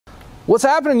What's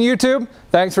happening, YouTube?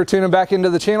 Thanks for tuning back into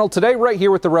the channel today, right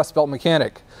here with the Rustbelt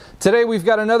Mechanic. Today we've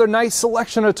got another nice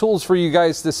selection of tools for you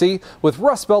guys to see with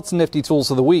Rustbelt's Nifty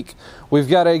Tools of the Week. We've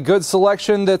got a good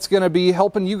selection that's going to be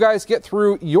helping you guys get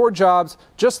through your jobs,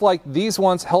 just like these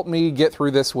ones helped me get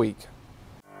through this week.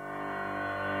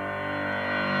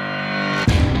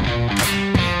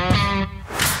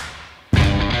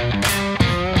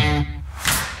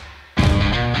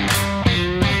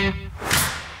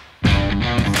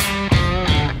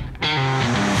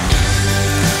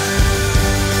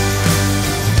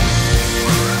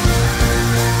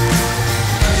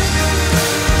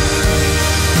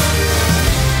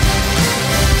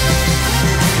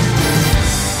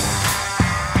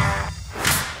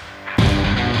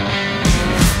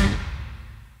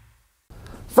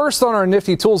 First on our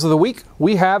Nifty Tools of the Week,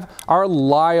 we have our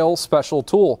Lisle special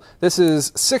tool. This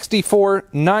is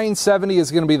 64970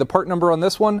 is going to be the part number on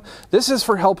this one. This is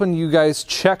for helping you guys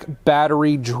check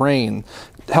battery drain.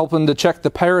 Helping to check the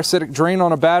parasitic drain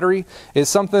on a battery is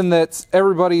something that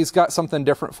everybody's got something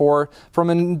different for, from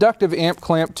an inductive amp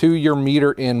clamp to your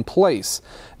meter in place.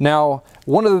 Now,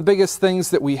 one of the biggest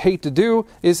things that we hate to do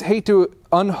is hate to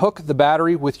unhook the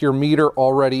battery with your meter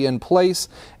already in place,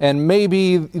 and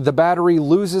maybe the battery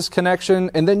loses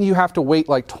connection and then you have to wait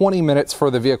like 20 minutes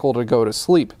for the vehicle to go to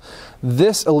sleep.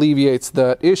 This alleviates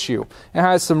the issue. It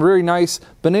has some very nice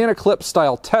banana clip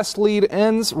style test lead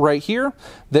ends right here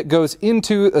that goes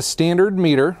into a standard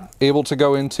meter, able to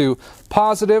go into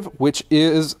positive, which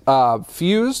is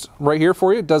fused right here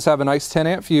for you. It does have a nice 10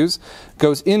 amp fuse,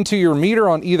 goes into your meter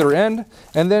on either end,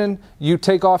 and then you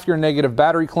take off your negative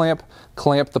battery clamp,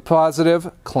 clamp the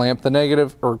positive, clamp the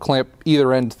negative, or clamp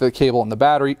either end to the cable and the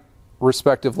battery,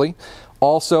 respectively.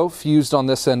 Also fused on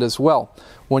this end as well.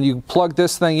 When you plug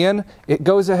this thing in, it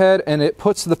goes ahead and it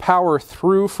puts the power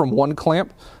through from one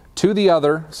clamp to the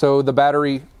other, so the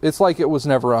battery, it's like it was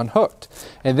never unhooked.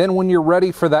 And then when you're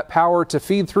ready for that power to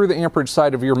feed through the amperage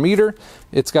side of your meter,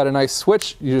 it's got a nice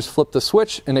switch. You just flip the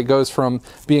switch and it goes from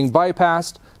being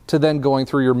bypassed to then going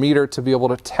through your meter to be able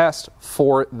to test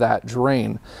for that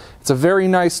drain. It's a very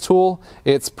nice tool.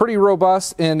 It's pretty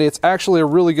robust, and it's actually a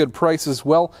really good price as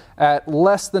well, at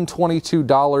less than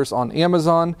 $22 on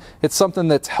Amazon. It's something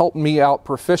that's helped me out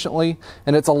proficiently,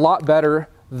 and it's a lot better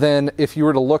than if you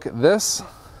were to look at this.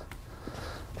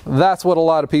 That's what a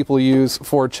lot of people use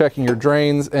for checking your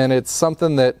drains, and it's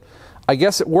something that I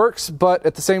guess it works, but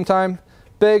at the same time,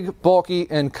 big, bulky,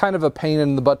 and kind of a pain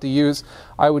in the butt to use.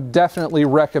 I would definitely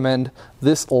recommend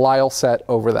this Lisle set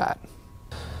over that.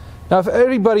 Now, if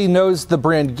anybody knows the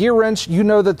brand GearWrench, you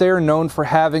know that they are known for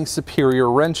having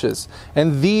superior wrenches,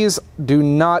 and these do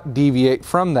not deviate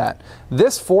from that.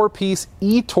 This 4-piece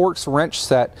Etorx wrench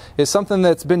set is something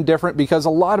that's been different because a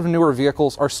lot of newer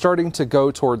vehicles are starting to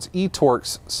go towards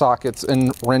Etorx sockets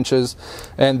and wrenches,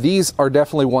 and these are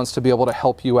definitely ones to be able to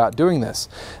help you out doing this.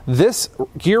 This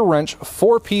GearWrench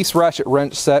 4-piece ratchet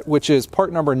wrench set, which is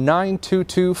part number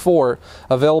 9224,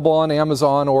 available on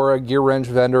Amazon or a GearWrench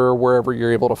vendor or wherever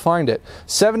you're able to find it.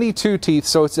 72 teeth,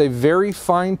 so it's a very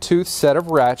fine tooth set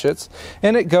of ratchets,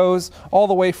 and it goes all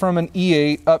the way from an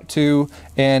E8 up to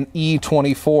an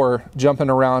E24, jumping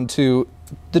around to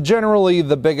generally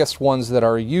the biggest ones that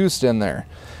are used in there.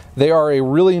 They are a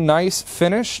really nice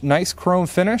finish, nice chrome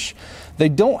finish. They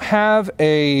don't have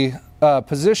a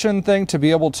position thing to be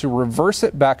able to reverse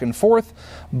it back and forth,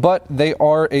 but they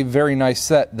are a very nice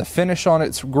set. The finish on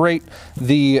it's great.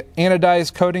 The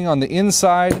anodized coating on the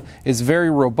inside is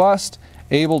very robust,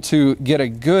 able to get a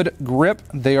good grip.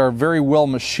 They are very well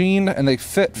machined, and they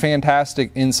fit fantastic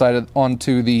inside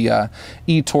onto the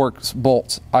Etorx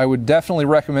bolts. I would definitely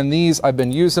recommend these. I've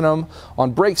been using them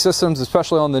on brake systems,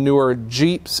 especially on the newer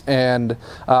Jeeps and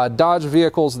Dodge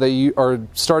vehicles. They are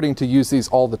starting to use these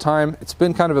all the time. It's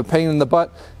been kind of a pain in the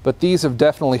butt, but these have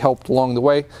definitely helped along the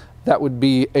way. That would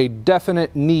be a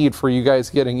definite need for you guys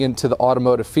getting into the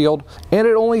automotive field. And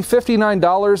at only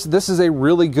 $59, this is a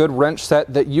really good wrench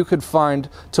set that you could find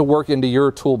to work into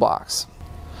your toolbox.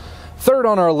 Third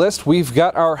on our list, we've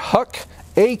got our Huck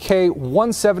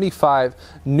AK175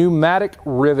 pneumatic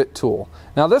rivet tool.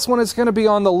 Now this one is going to be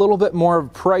on the little bit more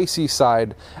pricey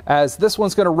side, as this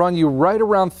one's going to run you right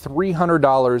around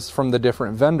 $300 from the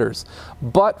different vendors.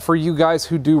 But for you guys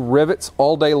who do rivets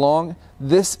all day long,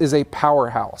 this is a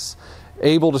powerhouse.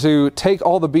 Able to take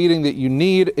all the beating that you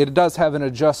need. It does have an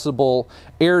adjustable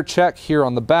air check here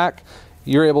on the back.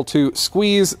 You're able to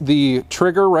squeeze the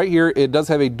trigger right here. It does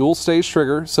have a dual stage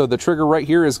trigger, so the trigger right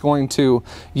here is going to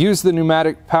use the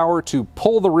pneumatic power to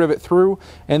pull the rivet through,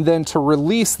 and then to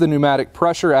release the pneumatic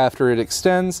pressure after it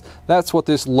extends. That's what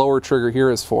this lower trigger here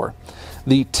is for.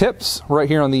 The tips right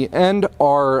here on the end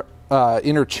are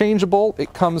interchangeable.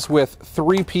 It comes with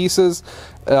 3 pieces,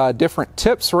 different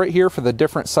tips right here for the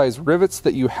different size rivets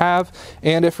that you have,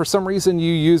 and if for some reason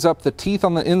you use up the teeth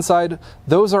on the inside,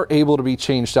 those are able to be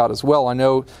changed out as well. I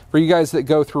know for you guys that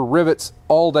go through rivets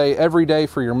all day, every day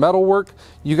for your metal work,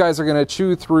 you guys are going to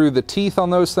chew through the teeth on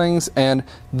those things, and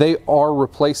they are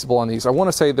replaceable on these. I want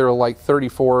to say they're like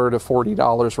 $34 to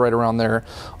 $40 right around there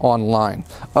online.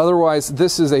 Otherwise,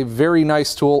 this is a very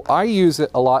nice tool. I use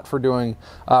it a lot for doing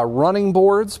running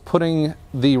boards, putting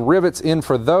the rivets in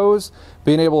for those,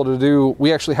 being able to do,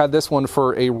 we actually had this one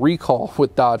for a recall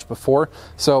with Dodge before,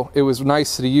 so it was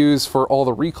nice to use for all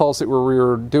the recalls that we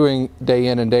were doing day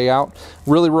in and day out.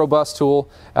 Really robust tool.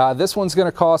 This one's going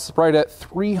to cost right at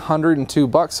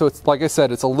 $302, so it's, like I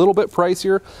said, it's a little bit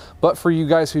pricier, but for you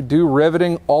guys who do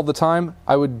riveting all the time,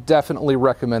 I would definitely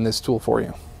recommend this tool for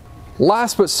you.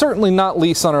 Last but certainly not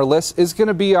least on our list is going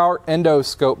to be our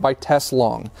Endoscope by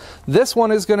Teslong. This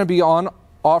one is going to be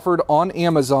offered on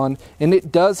Amazon, and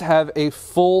it does have a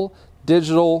full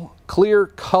digital clear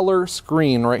color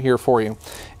screen right here for you.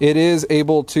 It is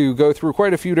able to go through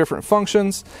quite a few different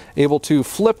functions, able to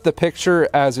flip the picture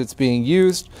as it's being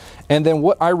used, and then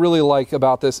what I really like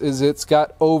about this is it's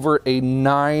got over a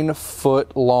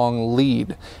 9-foot long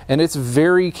lead, and it's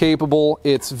very capable,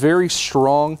 it's very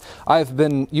strong. I've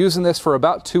been using this for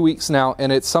about 2 weeks now,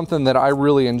 and it's something that I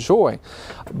really enjoy.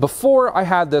 Before I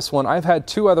had this one, I've had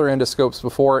 2 other endoscopes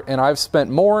before, and I've spent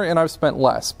more and I've spent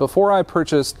less. Before I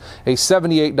purchased a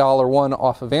 $78 one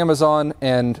off of Amazon,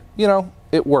 and you know,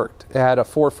 it worked. It had a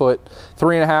 4-foot,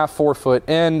 3.5, 4-foot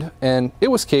end, and it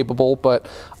was capable, but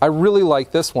I really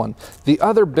like this one. The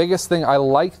other biggest thing I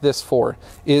like this for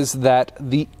is that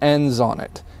the ends on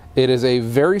it. It is a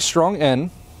very strong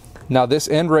end. Now this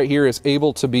end right here is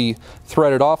able to be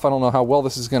threaded off. I don't know how well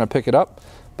this is going to pick it up,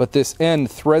 but this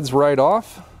end threads right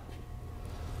off.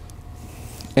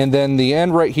 And then the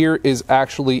end right here is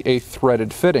actually a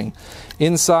threaded fitting.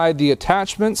 Inside the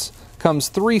attachments comes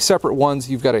 3 separate ones.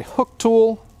 You've got a hook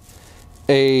tool,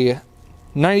 a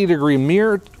 90-degree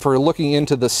mirror for looking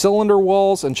into the cylinder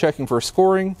walls and checking for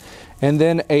scoring, and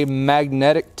then a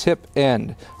magnetic tip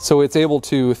end. So it's able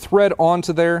to thread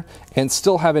onto there and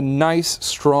still have a nice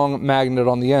strong magnet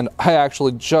on the end. I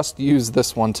actually just used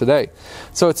this one today.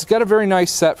 So it's got a very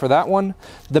nice set for that one.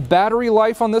 The battery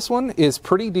life on this one is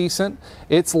pretty decent.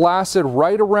 It's lasted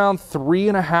right around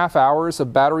 3.5 hours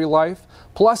of battery life.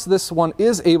 Plus this one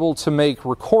is able to make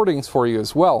recordings for you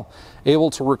as well. Able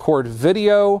to record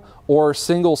video or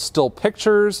single still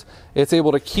pictures. It's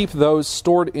able to keep those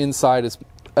stored inside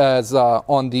as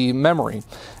on the memory.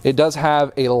 It does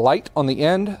have a light on the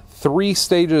end, 3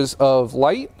 stages of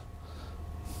light,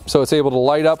 so it's able to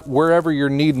light up wherever you're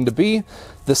needing to be.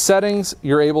 The settings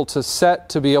you're able to set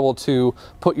to be able to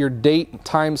put your date,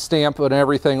 timestamp, and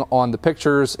everything on the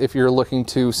pictures if you're looking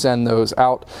to send those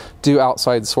out to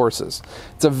outside sources.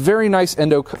 It's a very nice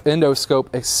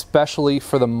endoscope, especially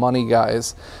for the money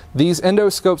guys. These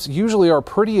endoscopes usually are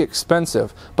pretty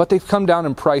expensive, but they've come down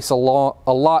in price a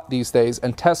lot these days,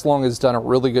 and Teslong has done a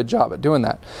really good job at doing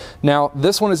that. Now,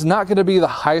 this one is not going to be the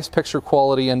highest picture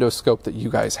quality endoscope that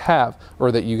you guys have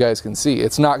or that you guys can see.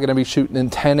 It's not going to be shooting in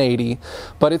 1080,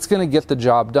 but it's going to get the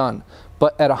job done.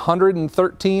 But at $113,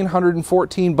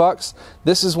 $114,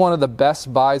 this is one of the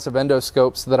best buys of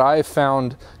endoscopes that I've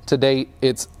found to date.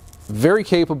 It's very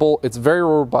capable, it's very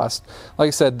robust. Like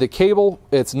I said, the cable,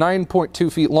 it's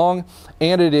 9.2 feet long,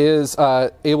 and it is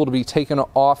able to be taken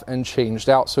off and changed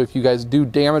out. So if you guys do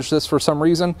damage this for some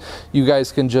reason, you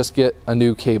guys can just get a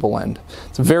new cable end.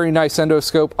 It's a very nice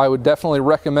endoscope. I would definitely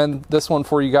recommend this one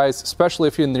for you guys, especially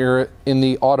if you're in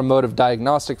the automotive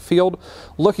diagnostic field,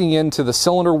 looking into the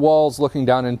cylinder walls, looking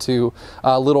down into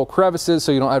little crevices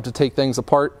so you don't have to take things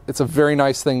apart. It's a very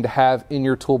nice thing to have in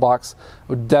your toolbox.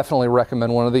 I would definitely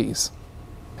recommend one of these.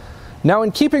 Now,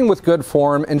 in keeping with good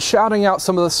form and shouting out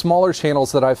some of the smaller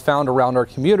channels that I've found around our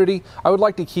community, I would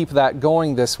like to keep that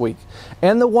going this week.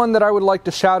 And the one that I would like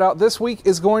to shout out this week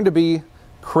is going to be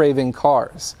CRAVING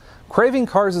Cars. CRAVING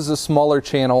Cars is a smaller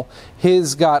channel.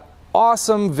 He's got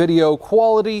awesome video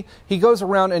quality. He goes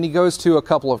around and he goes to a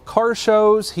couple of car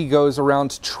shows. He goes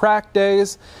around to track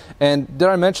days. And did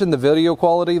I mention the video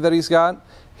quality that he's got?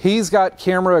 He's got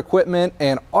camera equipment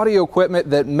and audio equipment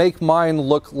that make mine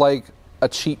look like a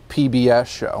cheap PBS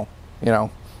show, you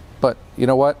know. But you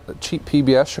know what? A cheap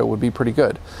PBS show would be pretty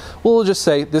good. We'll just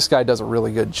say this guy does a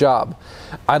really good job.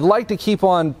 I'd like to keep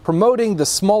on promoting the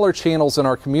smaller channels in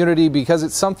our community because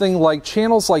it's something like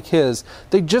channels like his,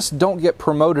 they just don't get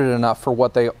promoted enough for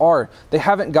what they are. They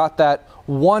haven't got that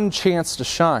one chance to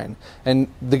shine. And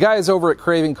the guys over at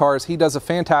CRAVING Cars, he does a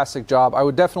fantastic job. I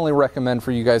would definitely recommend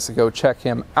for you guys to go check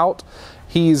him out.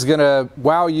 He's gonna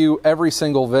wow you every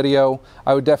single video.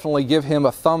 I would definitely give him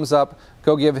a thumbs up.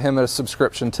 Go give him a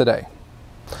subscription today.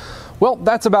 Well,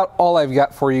 that's about all I've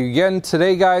got for you again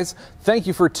today, guys. Thank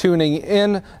you for tuning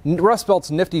in. Rustbelt's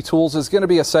Nifty Tools is going to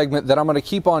be a segment that I'm going to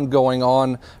keep on going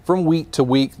on from week to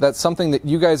week. That's something that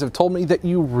you guys have told me that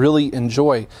you really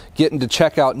enjoy. Getting to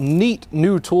check out neat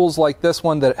new tools like this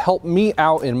one that help me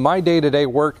out in my day-to-day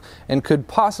work and could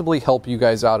possibly help you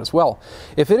guys out as well.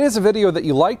 If it is a video that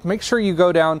you like, make sure you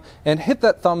go down and hit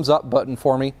that thumbs up button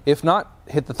for me. If not,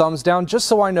 hit the thumbs down just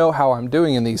so I know how I'm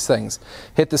doing in these things.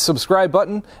 Hit the subscribe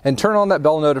button and turn on that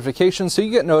bell notification so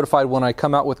you get notified when I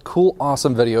come out with cool,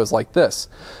 awesome videos like this.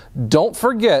 Don't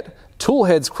forget,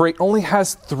 TOOLHEADZ Crate only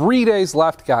has 3 days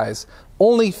left, guys.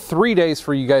 Only 3 days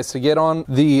for you guys to get on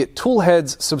the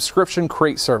TOOLHEADZ subscription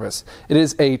crate service. It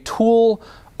is a tool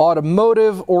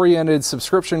automotive-oriented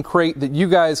subscription crate that you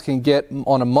guys can get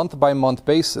on a month-by-month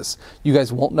basis. You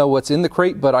guys won't know what's in the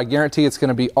crate, but I guarantee it's going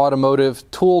to be automotive,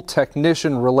 tool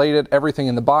technician related, everything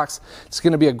in the box. It's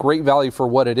going to be a great value for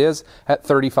what it is at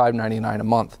 $35.99 a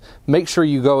month. Make sure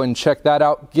you go and check that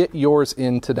out. Get yours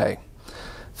in today.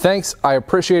 Thanks. I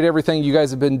appreciate everything you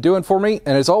guys have been doing for me,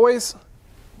 and as always,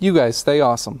 you guys stay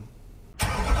awesome.